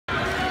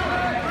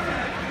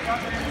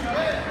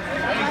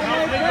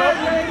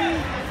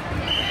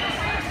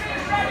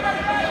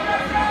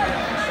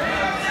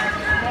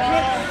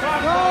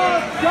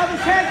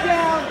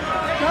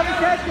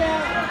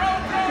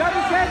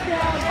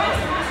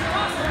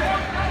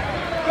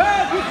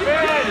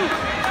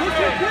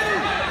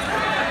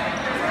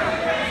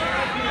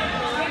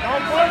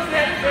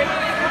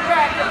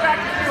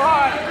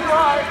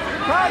right.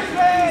 Pass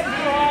it.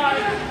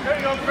 There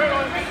you go, great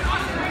one.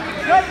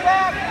 Straight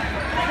back.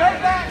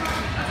 Straight back.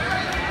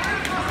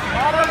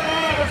 Bottom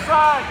knee to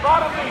side.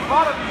 Bottom knee.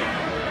 Bottom knee.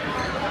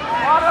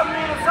 Bottom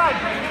knee to side,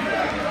 baby.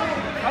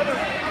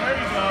 There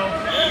you go.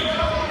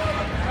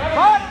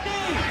 Bottom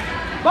knee.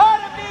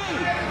 Bottom knee.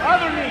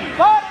 Other knee.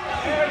 Bottom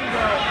knee. There you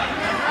go.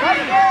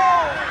 Right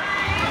there.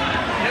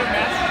 Here,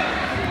 Matt.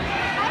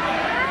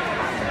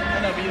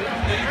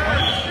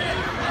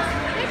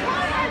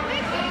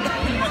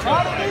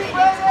 Bottom knee,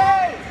 ready.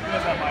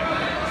 Let's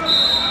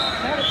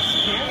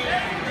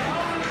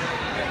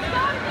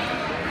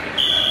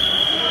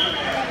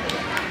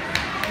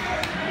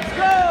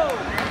go.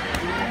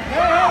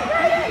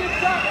 Hey, take a good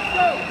shot. Let's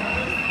go.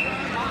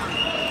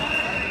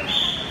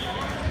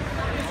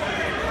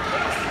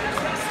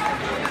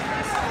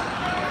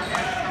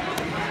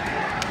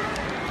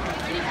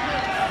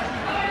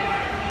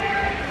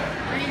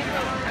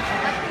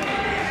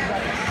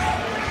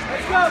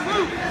 Let's go,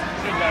 move.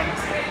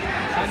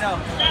 I know.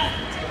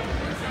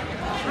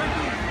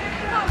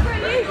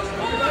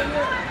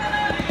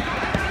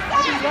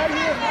 Right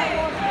here.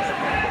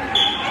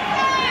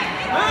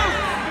 Move.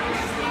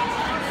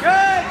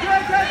 Good,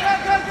 good, good, good,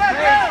 good, good.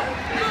 Go.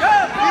 Go,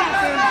 go,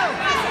 go, go.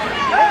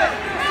 Go.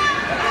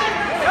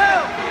 Go.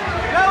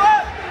 Go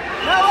up.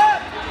 Go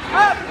up.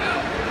 Up.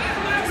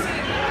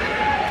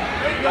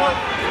 There you go.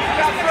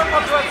 Got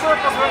circles, right?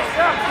 Circles, right?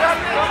 Step, step.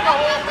 Don't go.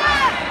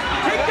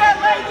 Kick that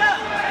leg up.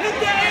 Hit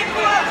that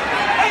ankle up.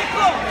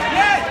 Ankle.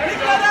 Yes, pick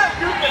that up.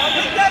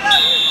 Pick that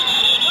up.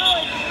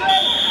 No,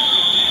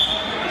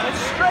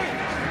 it's straight.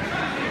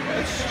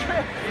 It's straight. It's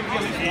straight.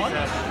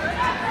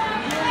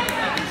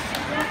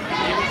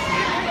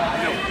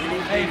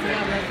 Hey,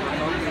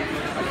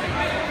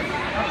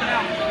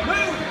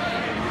 move.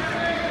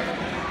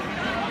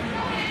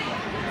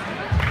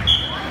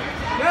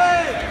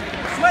 Good.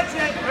 Switch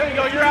it. There you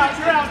go. You're out.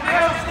 You're out.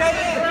 Stay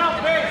in. You're out.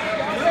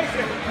 Face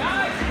it.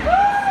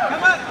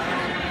 Come up.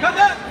 Come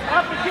up.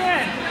 Up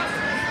again.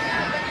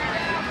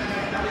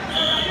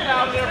 Get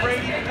out of there,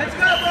 Brady. Let's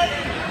go,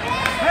 Brady.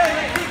 Hey,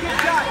 let's see. Good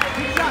shot.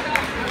 Good shot.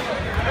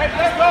 Hey,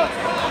 let's go.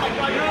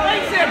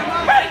 Face him.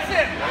 Face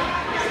him.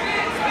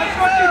 Let's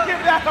go.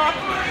 Give that up.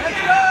 Let's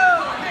go.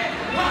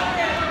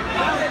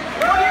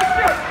 What do you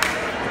shoot?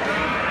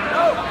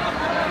 No.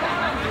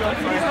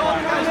 He's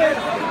holding on this.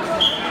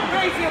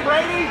 Face him,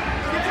 Brady.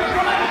 Get your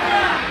foot out of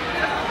there.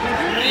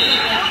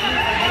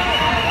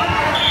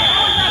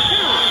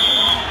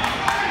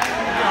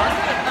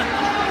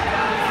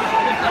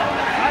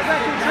 How's that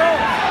control?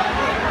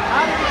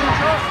 How did you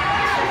control?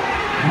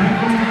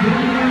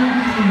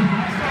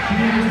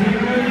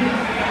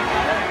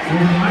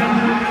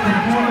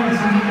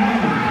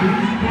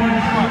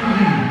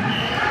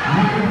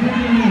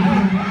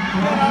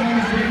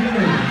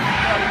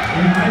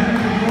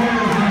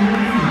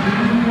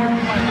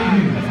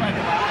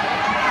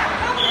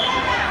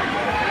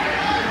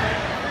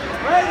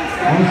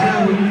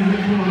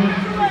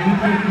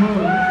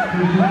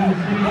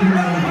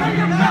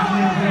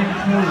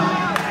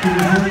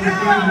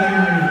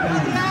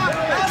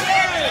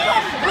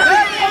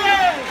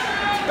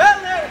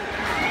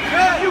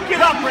 You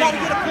get up, Brady.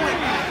 You gotta get a point.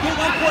 Get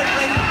 1 point,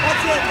 Brady.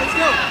 That's it. Let's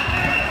go.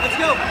 Let's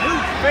go.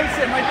 Move. Face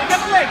it, right there. Get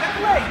the leg. Get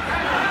the leg.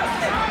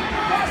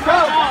 Go.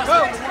 Go.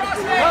 Go.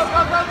 Go.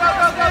 Go. Go. Go.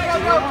 Go.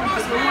 Go. Go.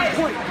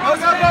 Go.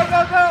 Go. Go.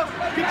 Go. Go.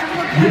 Get your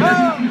 1 point. Go.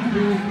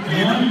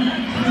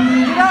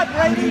 Get up,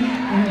 Brady.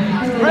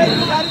 Brady,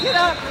 you gotta get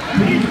up.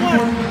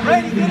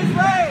 Brady, get his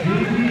leg.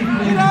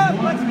 Get up.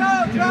 Let's go,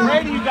 John.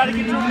 Brady, you gotta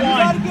get your 1. You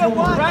gotta get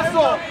 1.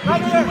 Wrestle.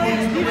 Right there.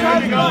 Keep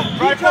trying to go.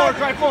 Drive forward.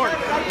 Drive forward.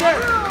 Right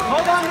there.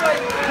 Hold on to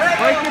it.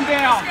 Break him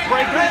down.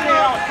 Break him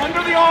down.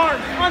 Under the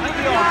arms. Under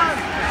the arms.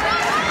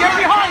 Get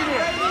behind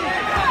him.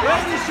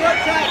 Brady, short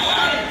time.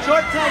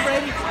 Short time,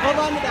 Brady. Hold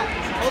on to that.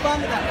 Hold on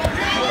to that.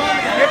 Hold on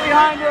to that. Get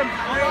behind him.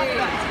 Hold on to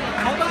that.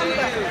 Hold on to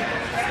that.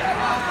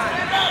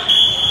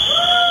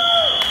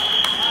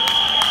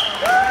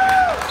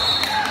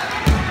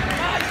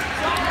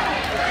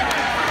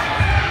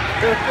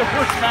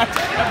 Where's Matt?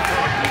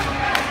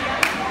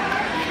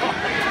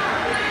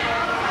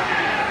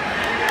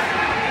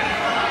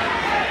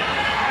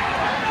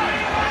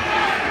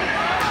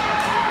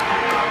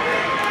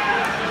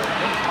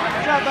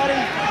 Good job,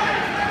 buddy.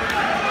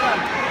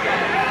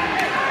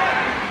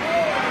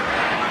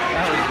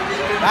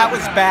 That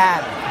was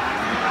bad.